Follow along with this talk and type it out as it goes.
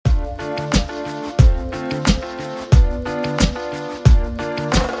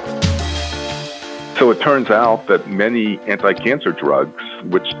So it turns out that many anti-cancer drugs,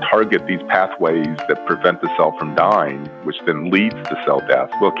 which target these pathways that prevent the cell from dying, which then leads to cell death,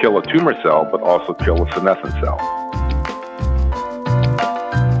 will kill a tumor cell, but also kill a senescent cell.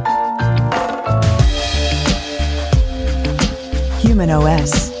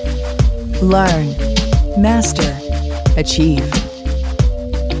 humanOS. Learn, master, achieve.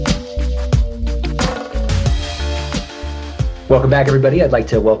 Welcome back, everybody. I'd like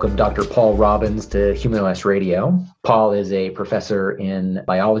to welcome Dr. Paul Robbins to humanOS Radio. Paul is a professor in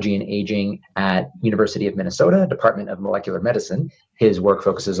biology and aging at University of Minnesota, Department of Molecular Medicine. His work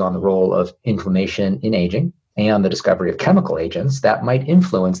focuses on the role of inflammation in aging and the discovery of chemical agents that might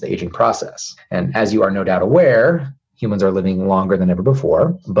influence the aging process. And as you are no doubt aware, humans are living longer than ever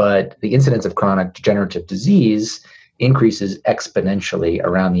before, but the incidence of chronic degenerative disease increases exponentially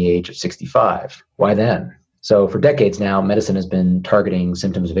around the age of 65. Why then? So for decades now, medicine has been targeting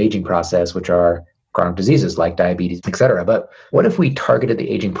symptoms of aging process, which are chronic diseases like diabetes, et cetera. But what if we targeted the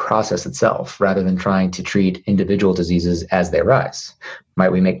aging process itself rather than trying to treat individual diseases as they arise?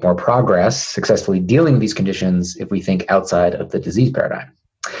 Might we make more progress successfully dealing with these conditions if we think outside of the disease paradigm?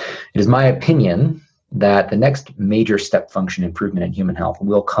 It is my opinion that the next major step function improvement in human health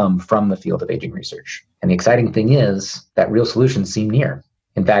will come from the field of aging research. And the exciting thing is that real solutions seem near.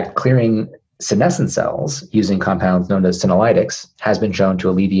 In fact, clearing senescent cells using compounds known as senolytics has been shown to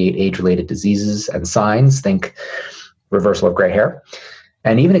alleviate age-related diseases and signs, think reversal of gray hair,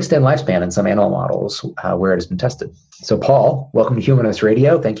 and even extend lifespan in some animal models where it has been tested. So Paul, welcome to humanOS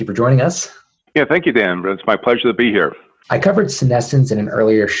Radio. Thank you for joining us. Yeah, thank you, Dan. It's my pleasure to be here. I covered senescence in an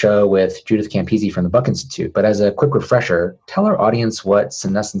earlier show with Judith Campisi from the Buck Institute, but as a quick refresher, tell our audience what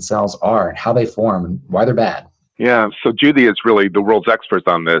senescent cells are and how they form and why they're bad. Yeah, so Judy is really the world's expert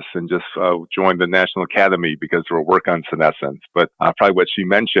on this and just joined the National Academy because of her work on senescence. But probably what she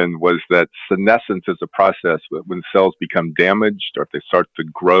mentioned was that senescence is a process when cells become damaged or if they start to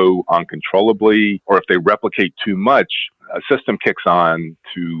grow uncontrollably or if they replicate too much, a system kicks on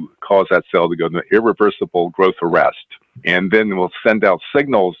to cause that cell to go into irreversible growth arrest. And then we'll send out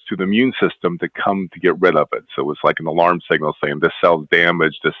signals to the immune system to come to get rid of it. So it's like an alarm signal saying this cell's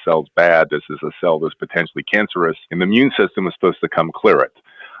damaged, this cell's bad, this is a cell that's potentially cancerous, and the immune system is supposed to come clear it.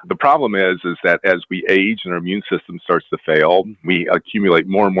 The problem is that as we age and our immune system starts to fail, we accumulate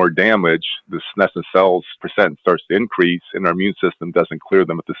more and more damage, the senescent cells percent starts to increase, and our immune system doesn't clear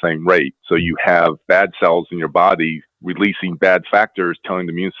them at the same rate. So you have bad cells in your body releasing bad factors, telling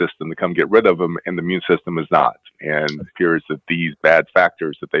the immune system to come get rid of them, and the immune system is not. And it appears that these bad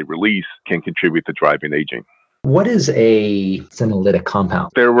factors that they release can contribute to driving aging. What is a senolytic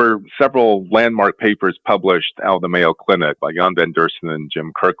compound? There were several landmark papers published out of the Mayo Clinic by Jan van Dersen and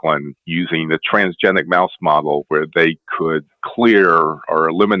Jim Kirkland using a transgenic mouse model where they could clear or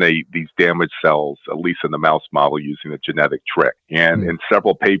eliminate these damaged cells, at least in the mouse model, using a genetic trick. And in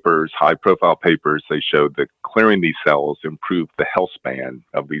several papers, high-profile papers, they showed that clearing these cells improved the health span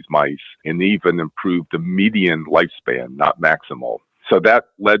of these mice and even improved the median lifespan, not maximal. So that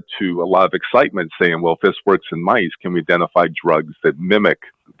led to a lot of excitement saying, well, if this works in mice, can we identify drugs that mimic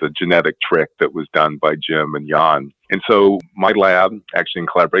the genetic trick that was done by Jim and Jan? And so my lab, actually in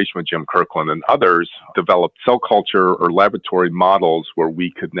collaboration with Jim Kirkland and others, developed cell culture or laboratory models where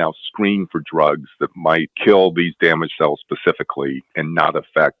we could now screen for drugs that might kill these damaged cells specifically and not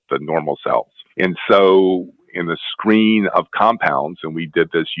affect the normal cells. And so in the screen of compounds, and we did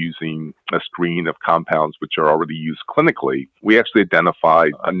this using a screen of compounds which are already used clinically, we actually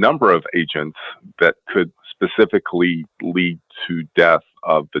identified a number of agents that could specifically lead to death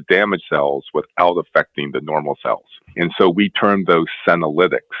of the damaged cells without affecting the normal cells. And so we termed those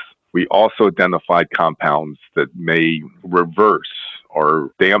senolytics. We also identified compounds that may reverse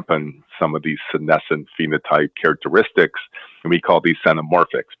or dampen some of these senescent phenotype characteristics, and we call these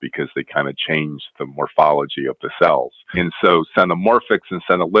xenomorphics because they kind of change the morphology of the cells. And so xenomorphics and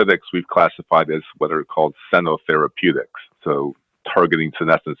senolytics we've classified as what are called xenotherapeutics. So targeting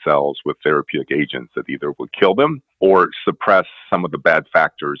senescent cells with therapeutic agents that either will kill them or suppress some of the bad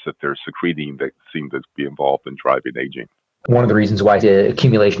factors that they're secreting that seem to be involved in driving aging. One of the reasons why the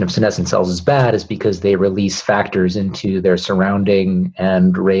accumulation of senescent cells is bad is because they release factors into their surrounding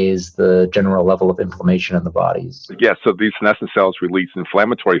and raise the general level of inflammation in the bodies. Yeah, so these senescent cells release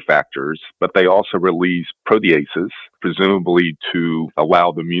inflammatory factors, but they also release proteases, presumably to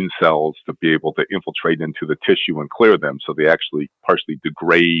allow the immune cells to be able to infiltrate into the tissue and clear them. So they actually partially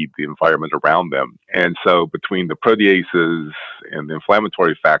degrade the environment around them. And so between the proteases and the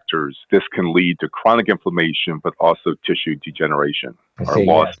inflammatory factors, this can lead to chronic inflammation, but also tissue degeneration or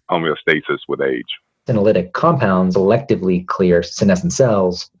lost homeostasis with age. senolytic compounds selectively clear senescent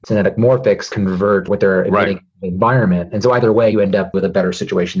cells. Senolytic morphics convert what they're emitting in the environment. And so either way, you end up with a better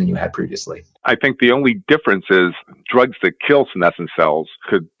situation than you had previously. I think the only difference is drugs that kill senescent cells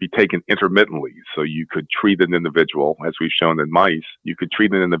could be taken intermittently. So you could treat an individual, as we've shown in mice, you could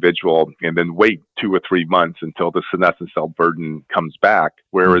treat an individual and then wait 2 or 3 months until the senescent cell burden comes back.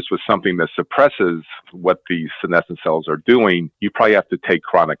 Whereas with something that suppresses what these senescent cells are doing, you probably have to take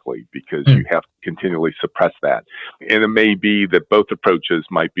chronically because you have to continually suppress that. And it may be that both approaches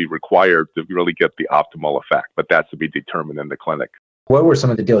might be required to really get the optimal effect, but that's to be determined in the clinic. What were some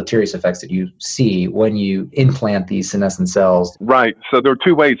of the deleterious effects that you see when you implant these senescent cells? Right. So there are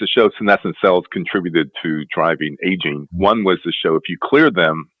 2 ways to show senescent cells contributed to driving aging. One was to show if you clear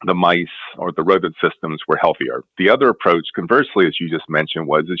them, the mice or the rodent systems were healthier. The other approach, conversely, as you just mentioned,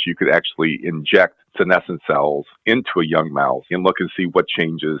 was you could actually inject senescent cells into a young mouse and look and see what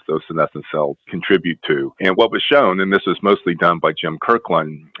changes those senescent cells contribute to. And what was shown, and this was mostly done by Jim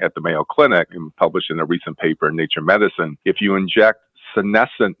Kirkland at the Mayo Clinic and published in a recent paper in Nature Medicine, if you inject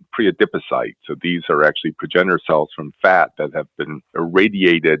senescent preadipocytes, so these are actually progenitor cells from fat that have been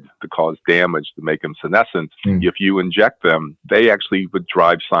irradiated to cause damage to make them senescent. If you inject them, they actually would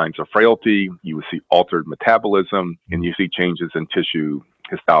drive signs of frailty, you would see altered metabolism, and you see changes in tissue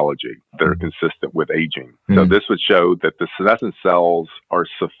histology that are consistent with aging. So this would show that the senescent cells are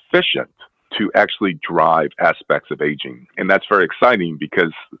sufficient to actually drive aspects of aging. And that's very exciting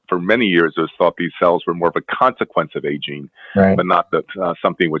because for many years it was thought these cells were more of a consequence of aging, but not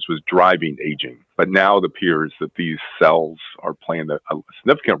something which was driving aging. But now it appears that these cells are playing a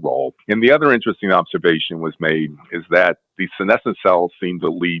significant role. And the other interesting observation was made is that these senescent cells seem to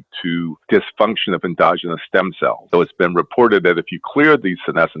lead to dysfunction of endogenous stem cells. So it's been reported that if you clear these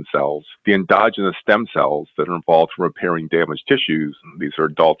senescent cells, the endogenous stem cells that are involved in repairing damaged tissues, these are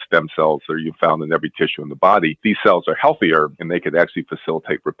adult stem cells that you found in every tissue in the body, these cells are healthier and they could actually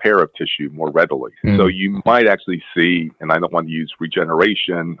facilitate repair of tissue more readily. So you might actually see, and I don't want to use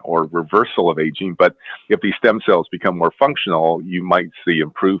regeneration or reversal of aging, but if these stem cells become more functional, you might see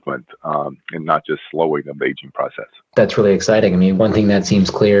improvement and not just slowing of the aging process. That's really exciting. I mean, one thing that seems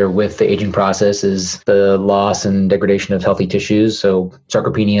clear with the aging process is the loss and degradation of healthy tissues. So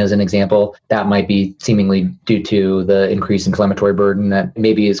sarcopenia is an example. That might be seemingly due to the increased inflammatory burden that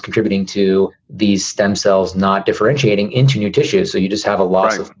maybe is contributing to these stem cells not differentiating into new tissues. So you just have a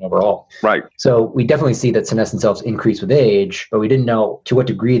loss of them overall. Right. So we definitely see that senescent cells increase with age, but we didn't know to what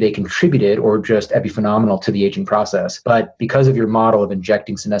degree they contributed or just epiphenomenal to the aging process. But because of your model of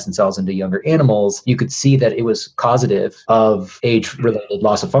injecting senescent cells into younger animals, you could see that it was causative of age-related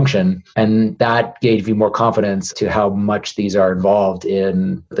loss of function. And that gave you more confidence to how much these are involved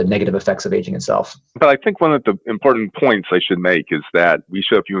in the negative effects of aging itself. But I think one of the important points I should make is that we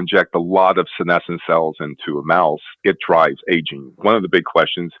show if you inject a lot of senescent cells into a mouse, it drives aging. One of the big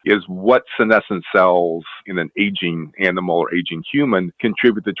questions is what senescent cells in an aging animal or aging human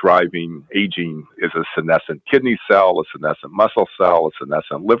contribute to driving aging? Is a senescent kidney cell, a senescent muscle cell, a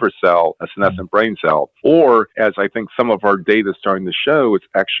senescent liver cell, a senescent brain cell? Or, as I think some of our data is starting to show, it's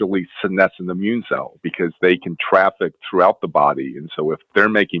actually senescent immune cells because they can traffic throughout the body. And so if they're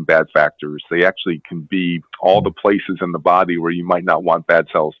making bad factors, they actually can be all the places in the body where you might not want bad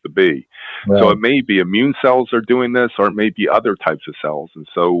cells to be. Right. So it may be immune cells are doing this, or it may be other types of cells. And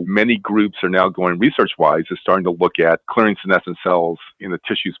so many groups are now going research-wise is starting to look at clearing senescent cells in a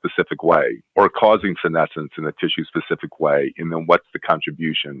tissue-specific way or causing senescence in a tissue-specific way. And then what's the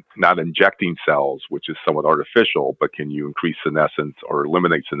contribution? Not injecting cells, which is somewhat artificial, but can you increase senescence or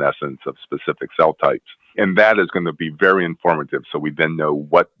eliminate senescence of specific cell types? And that is going to be very informative. So we then know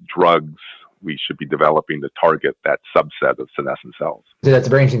what drugs we should be developing to target that subset of senescent cells. So that's a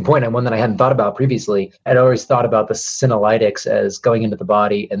very interesting point, and one that I hadn't thought about previously. I'd always thought about the senolytics as going into the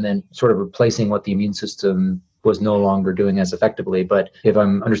body and then sort of replacing what the immune system was no longer doing as effectively. But if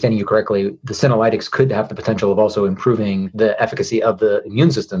I'm understanding you correctly, the senolytics could have the potential of also improving the efficacy of the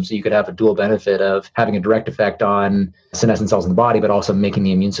immune system. So you could have a dual benefit of having a direct effect on senescent cells in the body, but also making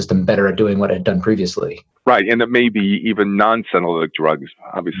the immune system better at doing what it had done previously. Right. And it may be even non-senolytic drugs.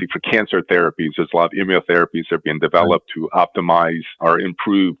 Obviously, for cancer therapies, there's a lot of immunotherapies that are being developed to optimize or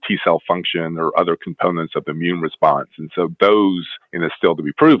improve T-cell function or other components of the immune response. And so those, and it's still to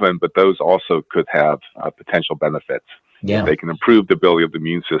be proven, but those also could have potential benefits. Yeah. They can improve the ability of the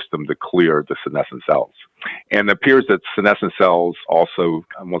immune system to clear the senescent cells. And it appears that senescent cells also,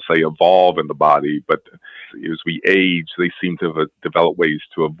 I won't say evolve in the body, but as we age, they seem to have developed ways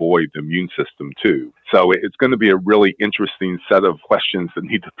to avoid the immune system too. So it's going to be a really interesting set of questions that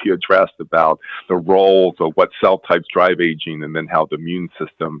need to be addressed about the roles of what cell types drive aging, and then how the immune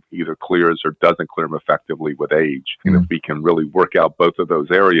system either clears or doesn't clear them effectively with age. And if we can really work out both of those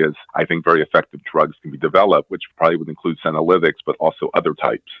areas, I think very effective drugs can be developed, which probably would include senolytics, but also other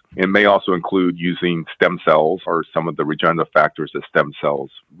types. It may also include using stem cells or some of the regenerative factors that stem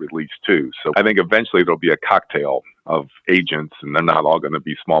cells release too. So I think eventually there'll be a cocktail of agents, and they're not all going to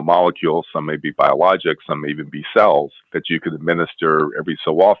be small molecules. Some may be biologics, some may even be cells that you could administer every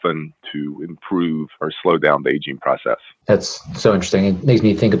so often to improve or slow down the aging process. That's so interesting. It makes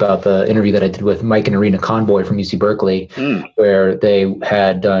me think about the interview that I did with Mike and Irina Conboy from UC Berkeley, where they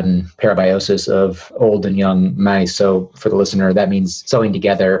had done parabiosis of old and young mice. So for the listener, that means sewing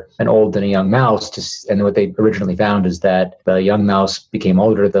together an old and a young mouse. And what they originally found is that the young mouse became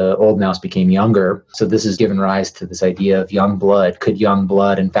older, the old mouse became younger. So this has given rise to this idea of young blood. Could young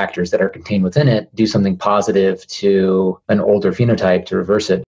blood and factors that are contained within it do something positive to an older phenotype to reverse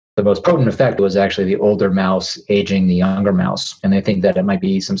it? The most potent effect was actually the older mouse aging the younger mouse. And I think that it might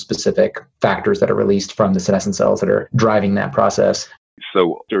be some specific factors that are released from the senescent cells that are driving that process.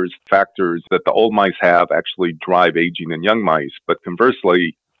 So there's factors that the old mice have actually drive aging in young mice, but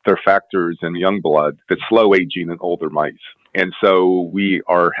conversely, there are factors in young blood that slow aging in older mice. And so we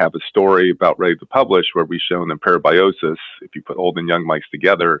have a story about ready to publish where we've shown in parabiosis, if you put old and young mice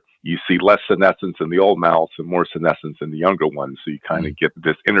together, you see less senescence in the old mouse and more senescence in the younger one. So you kind of get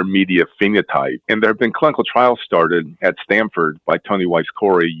this intermediate phenotype. And there have been clinical trials started at Stanford by Tony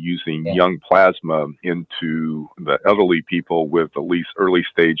Weiss-Corey using young plasma into the elderly people with at least early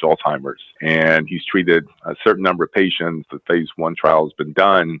stage Alzheimer's. And he's treated a certain number of patients. The phase 1 trial has been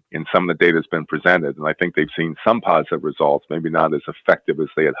done and some of the data has been presented. And I think they've seen some positive results, maybe not as effective as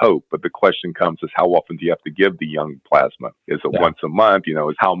they had hoped. But the question comes is, how often do you have to give the young plasma? Is it once a month?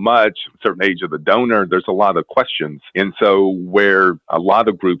 Is how much? Certain age of the donor? There's a lot of questions. And so where a lot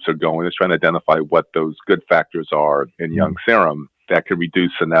of groups are going is trying to identify what those good factors are in young serum that can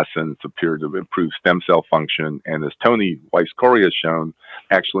reduce senescence, appear to improve stem cell function, and as Tony Weiss-Corey has shown,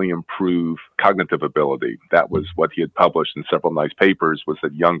 actually improve cognitive ability. That was what he had published in several nice papers, was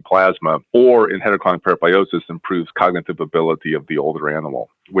that young plasma, or in heterochronic parabiosis, improves cognitive ability of the older animal,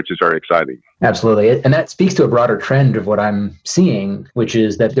 which is very exciting. Absolutely. And that speaks to a broader trend of what I'm seeing, which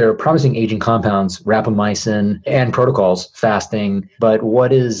is that there are promising aging compounds, rapamycin and protocols, fasting. But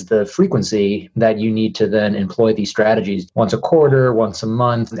what is the frequency that you need to then employ these strategies? Once a quarter, once a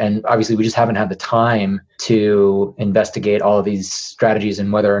month? And obviously, we just haven't had the time to investigate all of these strategies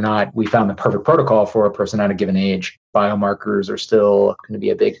and whether or not we found the perfect protocol for a person at a given age. Biomarkers are still going to be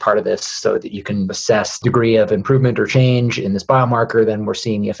a big part of this so that you can assess degree of improvement or change in this biomarker, then we're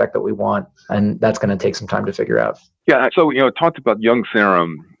seeing the effect that we want. And that's going to take some time to figure out. Yeah, so, talked about young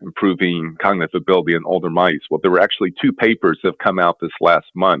serum improving cognitive ability in older mice. Well, there were actually 2 papers that have come out this last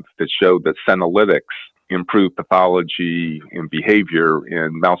month that showed that senolytics improve pathology and behavior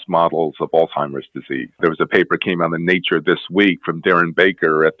in mouse models of Alzheimer's disease. There was a paper came out in Nature this week from Darren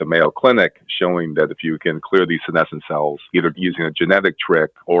Baker at the Mayo Clinic showing that if you can clear these senescent cells, either using a genetic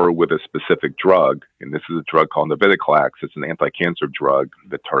trick or with a specific drug, and this is a drug called navitoclax, it's an anti-cancer drug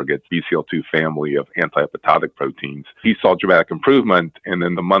that targets BCL2 family of anti-apoptotic proteins. He saw dramatic improvement, and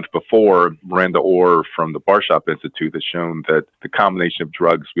then the month before, Miranda Orr from the Barshop Institute has shown that the combination of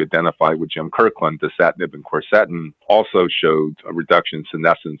drugs we identified with Jim Kirkland, dasatinib and quercetin, also showed a reduction in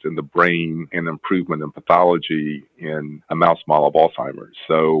senescence in the brain and improvement in pathology in a mouse model of Alzheimer's.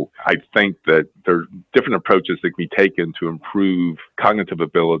 So I think that there are different approaches that can be taken to improve cognitive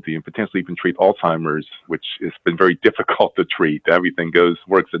ability and potentially even treat Alzheimer's, which has been very difficult to treat. Everything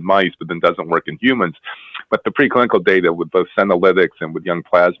works in mice, but then doesn't work in humans. But the preclinical data with both senolytics and with young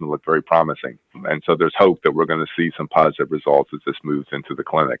plasma look very promising. And so there's hope that we're going to see some positive results as this moves into the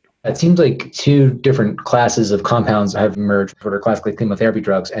clinic. It seems like 2 different classes of compounds have emerged that are classically chemotherapy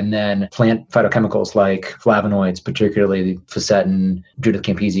drugs, and then plant phytochemicals like flavonoids, particularly fisetin. Judith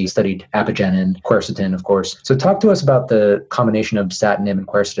Campisi studied apigenin, quercetin, of course. So talk to us about the combination of dasatinib and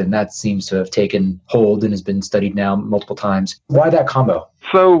quercetin. That seems to have taken hold and has been studied now multiple times. Why that combo?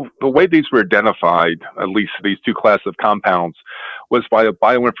 So the way these were identified, at least these 2 classes of compounds, was by a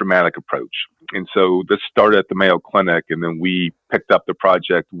bioinformatic approach. And so this started at the Mayo Clinic, and then we picked up the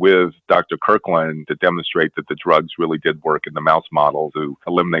project with Dr. Kirkland to demonstrate that the drugs really did work in the mouse model to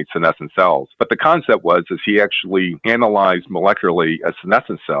eliminate senescent cells. But the concept was he actually analyzed molecularly a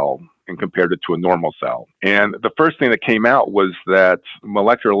senescent cell and compared it to a normal cell. And the first thing that came out was that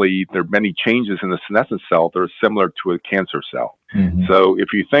molecularly, there are many changes in the senescent cell that are similar to a cancer cell. So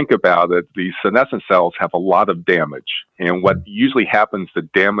if you think about it, the senescent cells have a lot of damage. And what usually happens to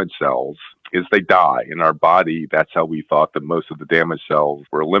damaged cells is they die. In our body, that's how we thought that most of the damaged cells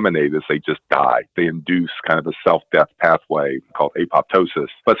were eliminated, is they just die. They induce kind of a self-death pathway called apoptosis.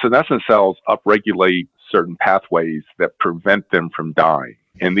 But senescent cells upregulate certain pathways that prevent them from dying.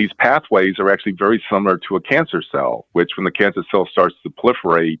 And these pathways are actually very similar to a cancer cell, which when the cancer cell starts to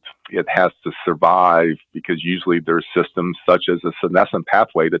proliferate, it has to survive because usually there's systems such as a senescent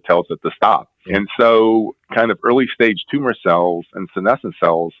pathway that tells it to stop. And so kind of early stage tumor cells and senescent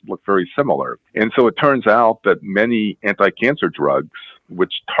cells look very similar. And so it turns out that many anti-cancer drugs,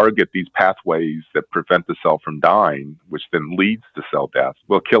 which target these pathways that prevent the cell from dying, which then leads to cell death,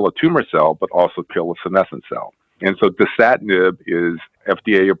 will kill a tumor cell, but also kill a senescent cell. And so dasatinib is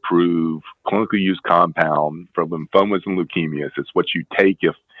FDA-approved, clinically used compound for lymphomas and leukemias. It's what you take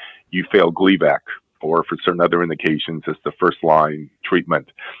if you fail Gleevec, or for certain other indications, it's the first-line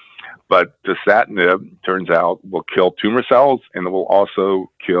treatment. But dasatinib, turns out, will kill tumor cells, and it will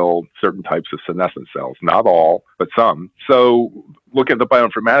also kill certain types of senescent cells. Not all, but some. So looking at the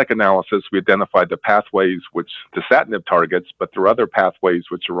bioinformatic analysis, we identified the pathways which dasatinib targets, but there are other pathways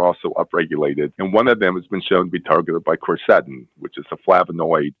which are also upregulated. And one of them has been shown to be targeted by quercetin, which is a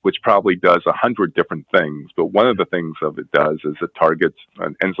flavonoid, which probably does 100 different things. But one of the things that it does is it targets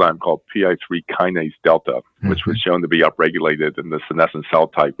an enzyme called PI3 kinase delta, which was shown to be upregulated in the senescent cell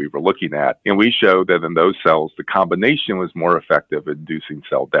type we were looking at. And we showed that in those cells, the combination was more effective at inducing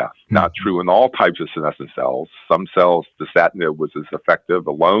cell death. Not true in all types of senescent cells. Some cells, dasatinib was as effective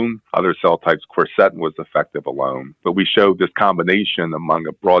alone. Other cell types, quercetin was effective alone. But we showed this combination among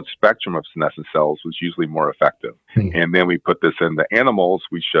a broad spectrum of senescent cells was usually more effective. And then we put this into animals.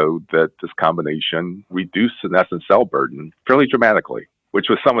 We showed that this combination reduced senescent cell burden fairly dramatically, which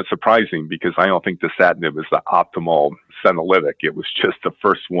was somewhat surprising because I don't think dasatinib is the optimal senolytic. It was just the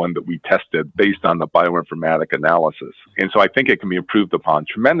first one that we tested based on the bioinformatic analysis. And so I think it can be improved upon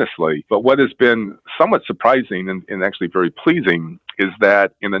tremendously. But what has been somewhat surprising and actually very pleasing is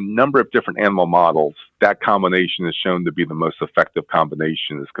that in a number of different animal models, that combination is shown to be the most effective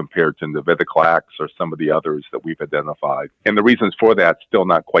combination as compared to navitoclax or some of the others that we've identified. And the reasons for that still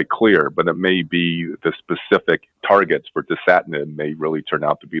not quite clear, but it may be the specific targets for dasatinib may really turn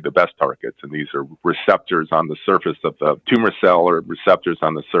out to be the best targets. And these are receptors on the surface of the tumor cell or receptors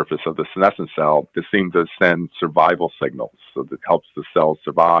on the surface of the senescent cell that seem to send survival signals. So that helps the cells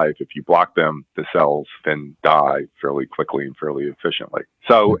survive. If you block them, the cells then die fairly quickly and fairly efficiently.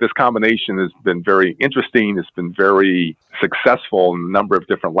 So this combination has been very interesting. It's been very successful in a number of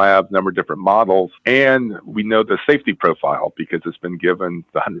different labs, number of different models. And we know the safety profile because it's been given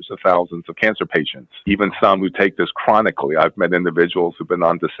to hundreds of thousands of cancer patients, even some who take this chronically. I've met individuals who've been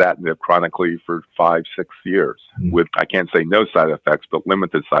on dasatinib chronically for 5-6 years with, I can't say no side effects, but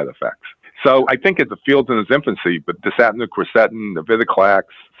limited side effects. So I think the field's in its infancy, but dasatinib, quercetin, navitoclax,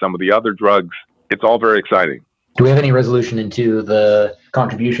 some of the other drugs, it's all very exciting. Do we have any resolution into the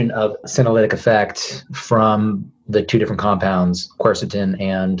contribution of senolytic effect from the two different compounds, quercetin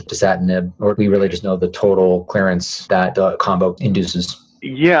and dasatinib, or do we really just know the total clearance that the combo induces?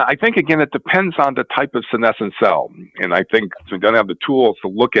 Yeah, I think, again, it depends on the type of senescent cell. And I think we don't have the tools to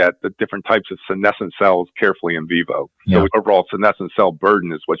look at the different types of senescent cells carefully in vivo. So overall senescent cell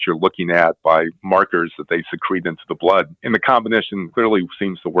burden is what you're looking at by markers that they secrete into the blood. And the combination clearly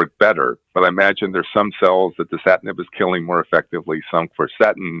seems to work better. But I imagine there's some cells that dasatinib is killing more effectively, some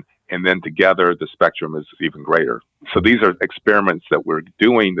quercetin, and then together the spectrum is even greater. So these are experiments that we're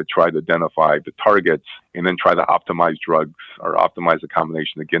doing to try to identify the targets and then try to optimize drugs or optimize a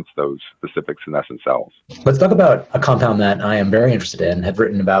combination against those specific senescent cells. Let's talk about a compound that I am very interested in, have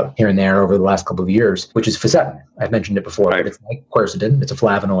written about here and there over the last couple of years, which is fisetin. I've mentioned it before, but it's like quercetin. It's a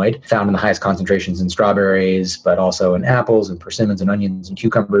flavonoid found in the highest concentrations in strawberries, but also in apples and persimmons and onions and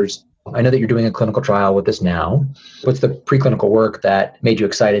cucumbers. I know that you're doing a clinical trial with this now. What's the preclinical work that made you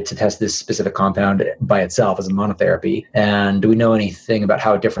excited to test this specific compound by itself as a monotherapy? And do we know anything about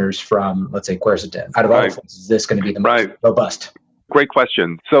how it differs from, let's say, quercetin? Out of all of them, is this going to be the most robust? Great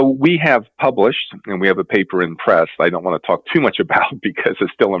question. So we have published, and we have a paper in press I don't want to talk too much about because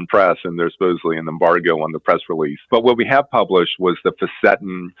it's still in press and there's supposedly an embargo on the press release. But what we have published was that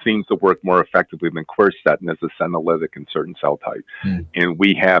fisetin seems to work more effectively than quercetin as a senolytic in certain cell types. And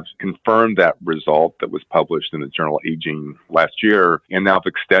we have confirmed that result that was published in the journal Aging last year, and now have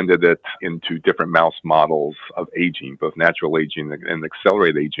extended it into different mouse models of aging, both natural aging and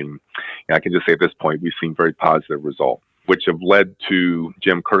accelerated aging. And I can just say at this point, we've seen very positive results. which have led to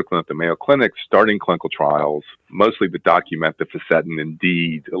Jim Kirkland at the Mayo Clinic starting clinical trials, mostly to document that fisetin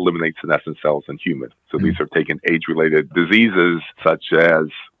indeed eliminates senescent cells in humans. So these are taking age-related diseases such as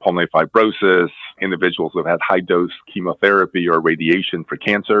pulmonary fibrosis, individuals who have had high-dose chemotherapy or radiation for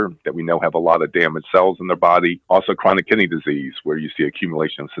cancer that we know have a lot of damaged cells in their body. Also chronic kidney disease, where you see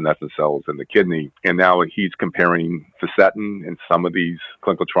accumulation of senescent cells in the kidney. And now he's comparing fisetin in some of these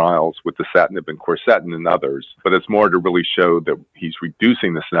clinical trials with dasatinib and quercetin in others. But it's more to really show that he's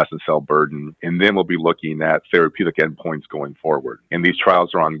reducing the senescent cell burden, and then we'll be looking at therapeutic endpoints going forward. And these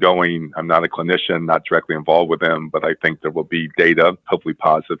trials are ongoing. I'm not a clinician, not directly involved with them, but I think there will be data, hopefully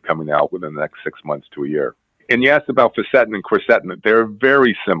positive, coming out within the next 6 months to a year. And you asked about fisetin and quercetin. They're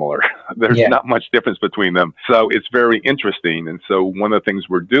very similar. There's not much difference between them. So it's very interesting. And so one of the things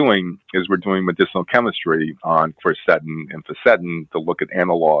we're doing is we're doing medicinal chemistry on quercetin and fisetin to look at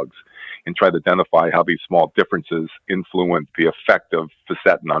analogs and try to identify how these small differences influence the effect of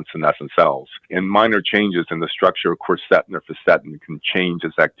fisetin on senescent cells. And minor changes in the structure of quercetin or fisetin can change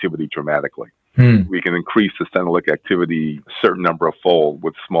its activity dramatically. We can increase the senolytic activity a certain number of fold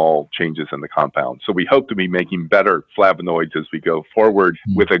with small changes in the compound. So we hope to be making better flavonoids as we go forward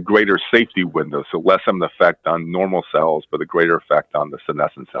with a greater safety window. So less of an effect on normal cells, but a greater effect on the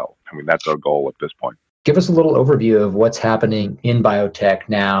senescent cells. I mean, that's our goal at this point. Give us a little overview of what's happening in biotech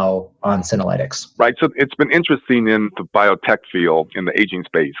now on senolytics. Right. So it's been interesting in the biotech field, in the aging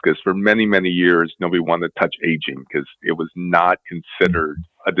space, because for many, many years, nobody wanted to touch aging because it was not considered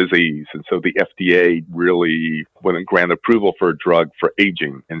a disease. And so the FDA really wouldn't grant approval for a drug for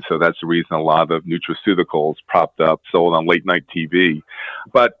aging. And so that's the reason a lot of nutraceuticals propped up, sold on late night TV.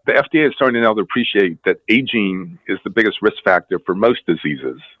 But the FDA is starting now to appreciate that aging is the biggest risk factor for most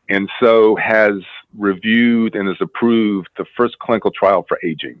diseases. And so has reviewed and has approved the first clinical trial for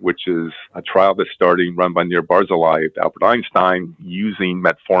aging, which is a trial that's starting run by Nir Barzilai at Albert Einstein using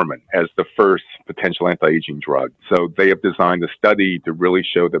metformin as the first potential anti-aging drug. So they have designed a study to really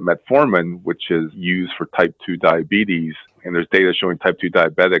show that metformin, which is used for type 2 diabetes, and there's data showing type 2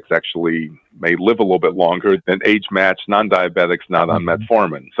 diabetics actually may live a little bit longer than age-matched non-diabetics not on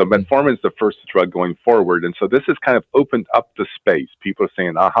metformin. So metformin is the first drug going forward. And so this has kind of opened up the space. People are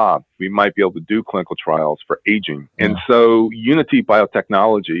saying, aha, we might be able to do clinical trials for aging. And so Unity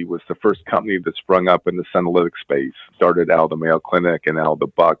Biotechnology was the first company that sprung up in the senolytic space, started out of the Mayo Clinic and out of the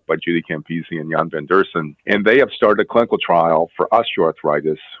Buck by Judy Campisi and Jan van Dersen. And they have started a clinical trial for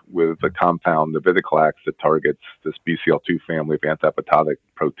osteoarthritis with a compound, navitoclax, that targets this BCL2 family of anti-apoptotic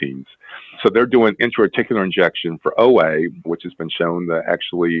proteins. So they're doing intra-articular injection for OA, which has been shown to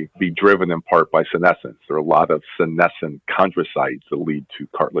actually be driven in part by senescence. There are a lot of senescent chondrocytes that lead to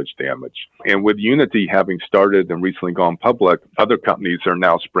cartilage damage. And with Unity having started and recently gone public, other companies are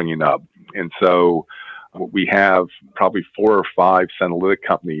now springing up. And so we have probably 4 or 5 senolytic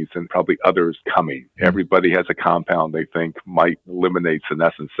companies and probably others coming. Everybody has a compound they think might eliminate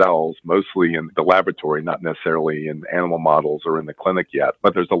senescent cells, mostly in the laboratory, not necessarily in animal models or in the clinic yet.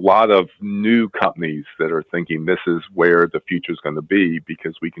 But there's a lot of new companies that are thinking this is where the future is going to be,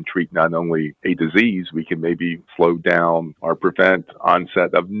 because we can treat not only a disease, we can maybe slow down or prevent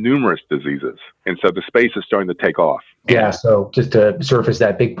onset of numerous diseases. And so the space is starting to take off. Yeah, so just to surface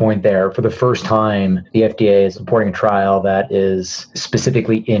that big point there, for the first time, the FDA is supporting a trial that is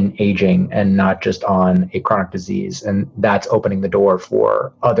specifically in aging and not just on a chronic disease. And that's opening the door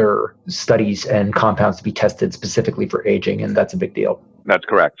for other studies and compounds to be tested specifically for aging. And that's a big deal. That's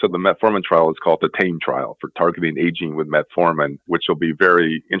correct. So the metformin trial is called the TAME trial for targeting aging with metformin, which will be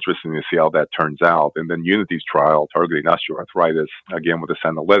very interesting to see how that turns out. And then Unity's trial targeting osteoarthritis, again with a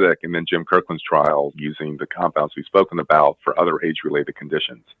senolytic, and then Jim Kirkland's trial using the compounds we've spoken about for other age-related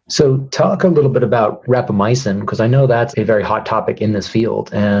conditions. So talk a little bit about rapamycin, because I know that's a very hot topic in this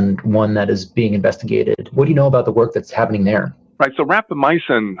field and one that is being investigated. What do you know about the work that's happening there? Right, so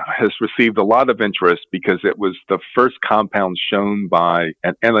rapamycin has received a lot of interest because it was the first compound shown by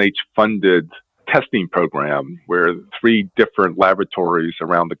an NIH-funded testing program where 3 different laboratories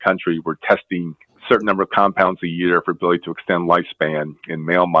around the country were testing a certain number of compounds a year for ability to extend lifespan in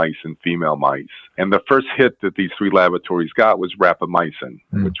male mice and female mice. And the first hit that these 3 laboratories got was rapamycin,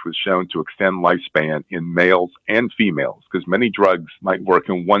 which was shown to extend lifespan in males and females, because many drugs might work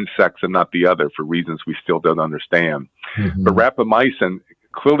in one sex and not the other for reasons we still don't understand. But rapamycin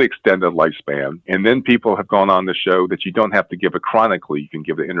clearly extended lifespan. And then people have gone on to show that you don't have to give it chronically. You can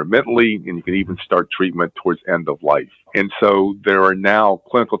give it intermittently, and you can even start treatment towards end of life. And so there are now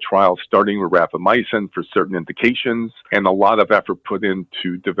clinical trials starting with rapamycin for certain indications, and a lot of effort put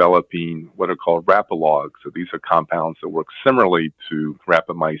into developing what are called rapalogs. So these are compounds that work similarly to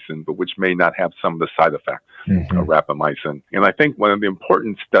rapamycin, but which may not have some of the side effects of rapamycin. And I think one of the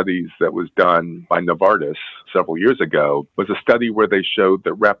important studies that was done by Novartis several years ago was a study where they showed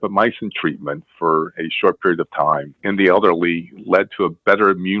that rapamycin treatment for a short period of time in the elderly led to a better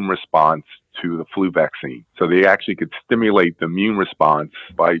immune response to the flu vaccine. So they actually could stimulate the immune response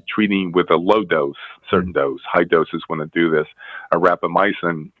by treating with a low dose, certain dose. High doses want to do this, a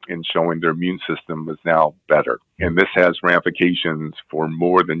rapamycin, and showing their immune system is now better. And this has ramifications for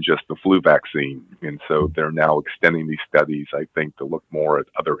more than just the flu vaccine. And so they're now extending these studies, I think, to look more at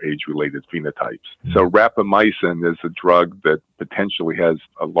other age-related phenotypes. So rapamycin is a drug that potentially has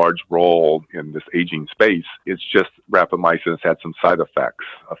a large role in this aging space. It's just rapamycin has had some side effects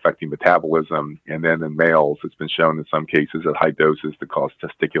affecting metabolism. And then in males, it's been shown in some cases at high doses to cause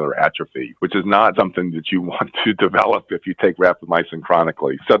testicular atrophy, which is not something that you want to develop if you take rapamycin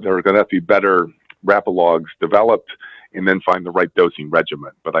chronically. So there are going to have to be better rapalogs developed and then find the right dosing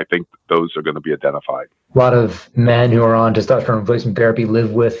regimen. But I think those are going to be identified. A lot of men who are on testosterone replacement therapy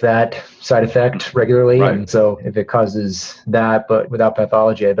live with that side effect regularly. Right. And so if it causes that, but without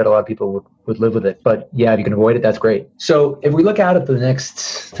pathology, I bet a lot of people would live with it. But yeah, if you can avoid it, that's great. So if we look out at the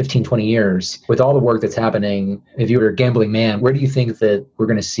next 15, 20 years, with all the work that's happening, if you were a gambling man, where do you think that we're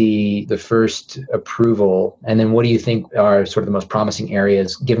going to see the first approval? And then what do you think are sort of the most promising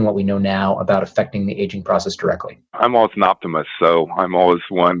areas, given what we know now about affecting the aging process directly? I'm always an optimist, so I'm always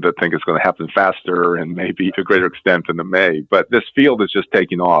one that think it's going to happen faster and maybe to a greater extent than it may. But this field is just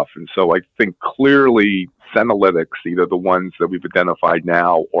taking off. And so I think clearly senolytics, either the ones that we've identified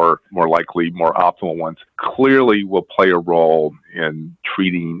now or more likely more optimal ones, clearly will play a role in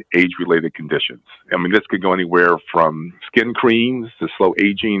treating age-related conditions. I mean, this could go anywhere from skin creams to slow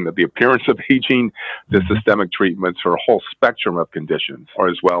aging, the appearance of aging, to systemic treatments for a whole spectrum of conditions, or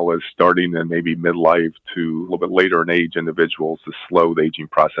as well as starting in maybe midlife to a little bit later in age individuals to slow the aging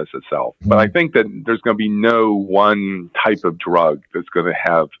process itself. But I think that there's going to be no one type of drug that's going to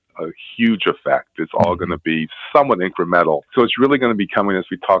have a huge effect. It's all going to be somewhat incremental. So it's really going to be coming, as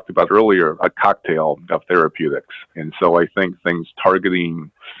we talked about earlier, a cocktail of therapeutics. And so I think things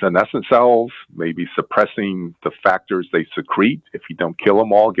targeting senescent cells, maybe suppressing the factors they secrete. If you don't kill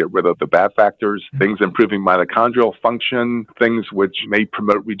them all, get rid of the bad factors. Things improving mitochondrial function, things which may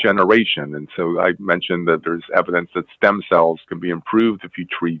promote regeneration. And so I mentioned that there's evidence that stem cells can be improved if you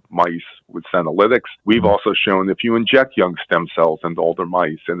treat mice with senolytics. We've also shown if you inject young stem cells into older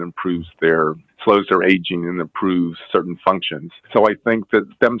mice, it slows their aging and improves certain functions. So I think that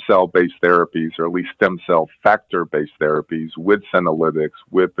stem cell-based therapies, or at least stem cell factor-based therapies with senolytics,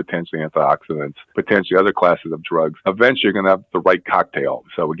 with potentially antioxidants, potentially other classes of drugs, eventually you're going to have the right cocktail.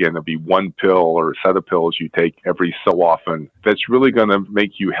 So again, it'll be one pill or a set of pills you take every so often that's really going to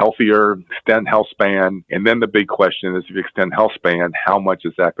make you healthier, extend health span. And then the big question is, if you extend health span, how much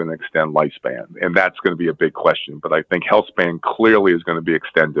is that going to extend lifespan? And that's going to be a big question. But I think health span clearly is going to be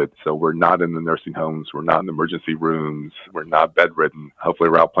extended. So we're not in the nursing homes, we're not in the emergency rooms, we're not bedridden. Hopefully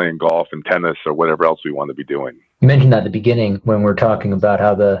we're out playing golf and tennis or whatever else we want to be doing. You mentioned that at the beginning when we're talking about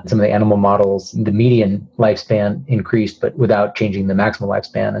how some of the animal models, the median lifespan increased, but without changing the maximal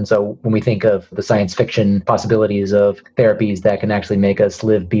lifespan. And so when we think of the science fiction possibilities of therapies that can actually make us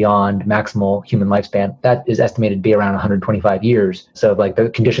live beyond maximal human lifespan, that is estimated to be around 125 years. So like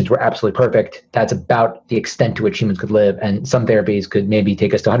the conditions were absolutely perfect. That's about the extent to which humans could live. And some therapies could maybe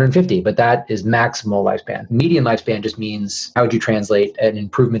take us to 150, but that is maximal lifespan. Median lifespan just means, how would you translate an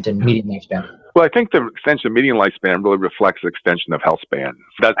improvement in median lifespan? Well, I think the extension of median lifespan really reflects the extension of health span.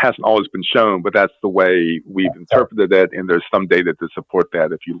 That hasn't always been shown, but that's the way we've interpreted it. And there's some data to support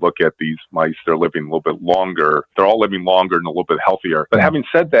that. If you look at these mice, they're living a little bit longer. They're all living longer and a little bit healthier. But having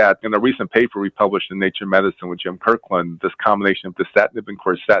said that, in a recent paper we published in Nature Medicine with Jim Kirkland, this combination of dasatinib and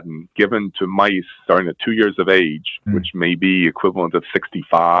quercetin given to mice starting at 2 years of age, which may be equivalent of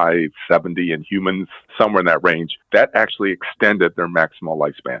 65, 70 in humans, somewhere in that range, that actually extended their maximal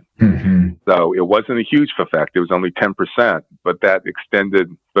lifespan. So it wasn't a huge effect. It was only 10%, but that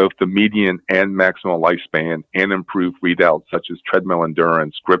extended both the median and maximal lifespan and improved readouts such as treadmill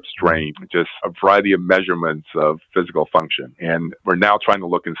endurance, grip strength, just a variety of measurements of physical function. And we're now trying to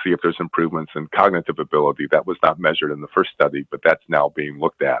look and see if there's improvements in cognitive ability. That was not measured in the first study, but that's now being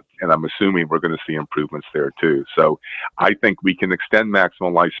looked at. And I'm assuming we're going to see improvements there too. So I think we can extend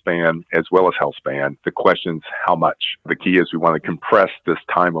maximal lifespan as well as health span. The question is how much. The key is we want to compress this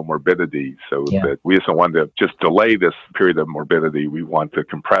time of morbidity so that we just don't want to just delay this period of morbidity. We want to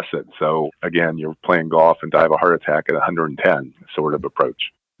compress it. So again, you're playing golf and die of a heart attack at 110 sort of approach.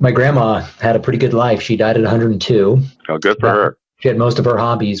 My grandma had a pretty good life. She died at 102. Oh, good for her. She had most of her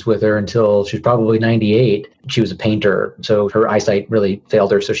hobbies with her until she was probably 98. She was a painter, so her eyesight really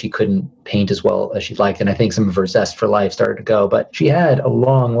failed her, so she couldn't paint as well as she'd liked. And I think some of her zest for life started to go. But she had a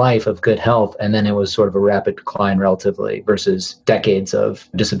long life of good health, and then it was sort of a rapid decline relatively versus decades of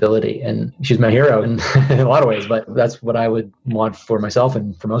disability. And she's my hero in a lot of ways, but that's what I would want for myself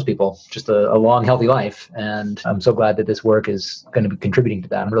and for most people, just a long, healthy life. And I'm so glad that this work is going to be contributing to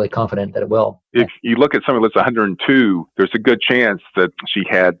that. I'm really confident that it will. If you look at somebody that's 102, there's a good chance that she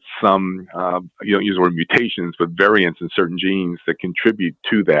had some, you don't use the word mutations, but variants in certain genes that contribute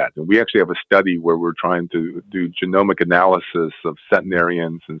to that. And we actually have a study where we're trying to do genomic analysis of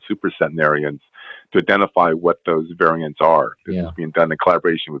centenarians and supercentenarians to identify what those variants are. This is being done in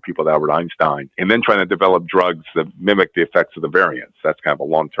collaboration with people at Albert Einstein, and then trying to develop drugs that mimic the effects of the variants. That's kind of a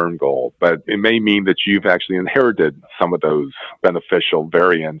long-term goal. But it may mean that you've actually inherited some of those beneficial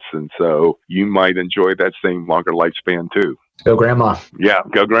variants, and so you might enjoy that same longer lifespan too. Go grandma. Yeah,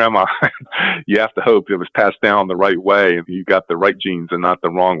 go grandma. You have to hope it was passed down the right way and you got the right genes and not the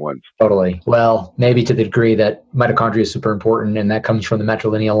wrong ones. Totally. Well, maybe to the degree that mitochondria is super important and that comes from the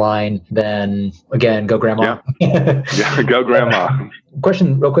matrilineal line, then again, go grandma. Yeah, go grandma.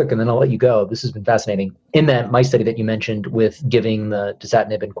 Question real quick, and then I'll let you go. This has been fascinating. In that mice study that you mentioned with giving the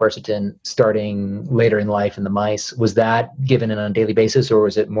dasatinib and quercetin starting later in life in the mice, was that given on a daily basis or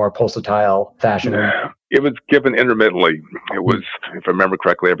was it more pulsatile fashion? It was given intermittently. It was, if I remember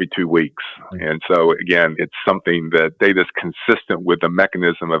correctly, every 2 weeks. And so, again, it's something that data is consistent with the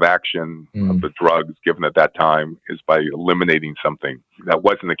mechanism of action of the drugs given at that time is by eliminating something. That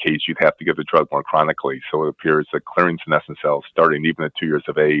wasn't the case. You'd have to give the drug more chronically. So it appears that clearing senescent cells starting even at 2 years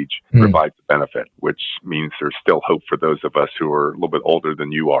of age provides a benefit, which means there's still hope for those of us who are a little bit older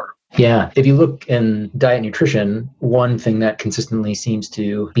than you are. Yeah. If you look in diet nutrition, one thing that consistently seems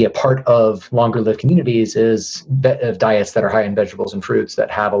to be a part of longer lived communities is diets that are high in vegetables and fruits that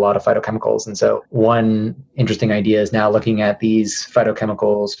have a lot of phytochemicals. And so one interesting idea is now looking at these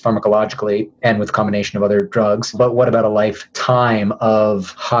phytochemicals pharmacologically and with combination of other drugs. But what about a lifetime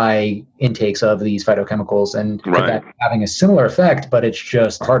of high intakes of these phytochemicals and that having a similar effect, but it's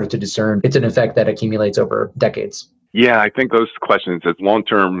just harder to discern? It's an effect that accumulates over decades. Yeah, I think those questions as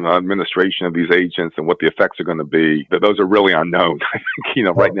long-term administration of these agents and what the effects are going to be, those are really unknown. I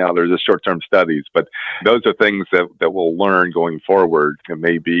think, right now there's just short-term studies, but those are things that we'll learn going forward. It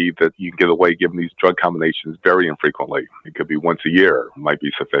may be that you can get away giving these drug combinations very infrequently. It could be once a year, might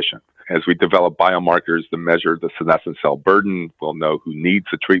be sufficient. As we develop biomarkers to measure the senescent cell burden, we'll know who needs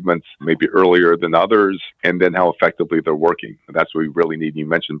the treatments, maybe earlier than others, and then how effectively they're working. And that's what we really need. You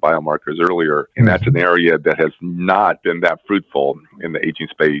mentioned biomarkers earlier, and that's an area that has not been that fruitful in the aging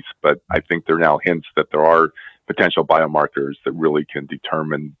space, but I think there are now hints that there are potential biomarkers that really can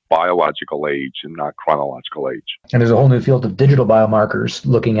determine biological age and not chronological age. And there's a whole new field of digital biomarkers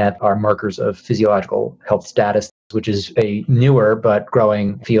looking at our markers of physiological health status, which is a newer but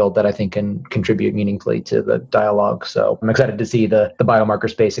growing field that I think can contribute meaningfully to the dialogue. So I'm excited to see the biomarker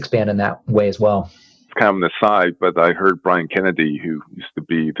space expand in that way as well. Kind of an aside, but I heard Brian Kennedy, who used to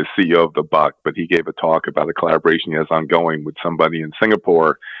be the CEO of the Buck, but he gave a talk about a collaboration he has ongoing with somebody in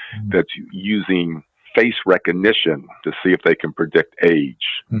Singapore that's using face recognition to see if they can predict age.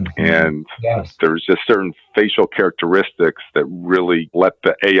 And there's just certain facial characteristics that really let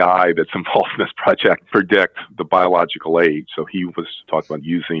the AI that's involved in this project predict the biological age. So he was talking about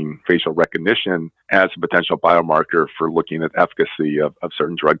using facial recognition as a potential biomarker for looking at efficacy of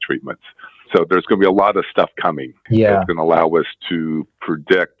certain drug treatments. So there's going to be a lot of stuff coming that's going to allow us to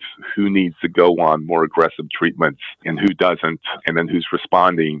predict who needs to go on more aggressive treatments and who doesn't, and then who's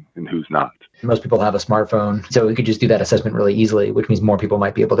responding and who's not. Most people have a smartphone, so we could just do that assessment really easily, which means more people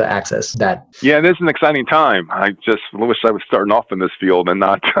might be able to access that. Yeah, it is an exciting time. I just wish I was starting off in this field and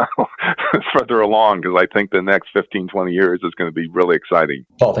not further along, because I think the next 15, 20 years is going to be really exciting.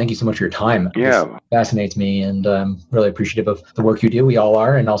 Paul, thank you so much for your time. Yeah. This fascinates me, and I'm really appreciative of the work you do. We all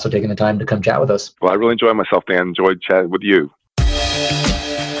are, and also taking the time to come chat with us. Well, I really enjoyed myself, Dan. Enjoyed chatting with you.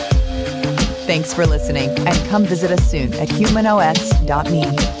 Thanks for listening, and come visit us soon at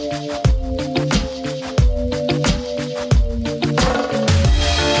humanOS.me.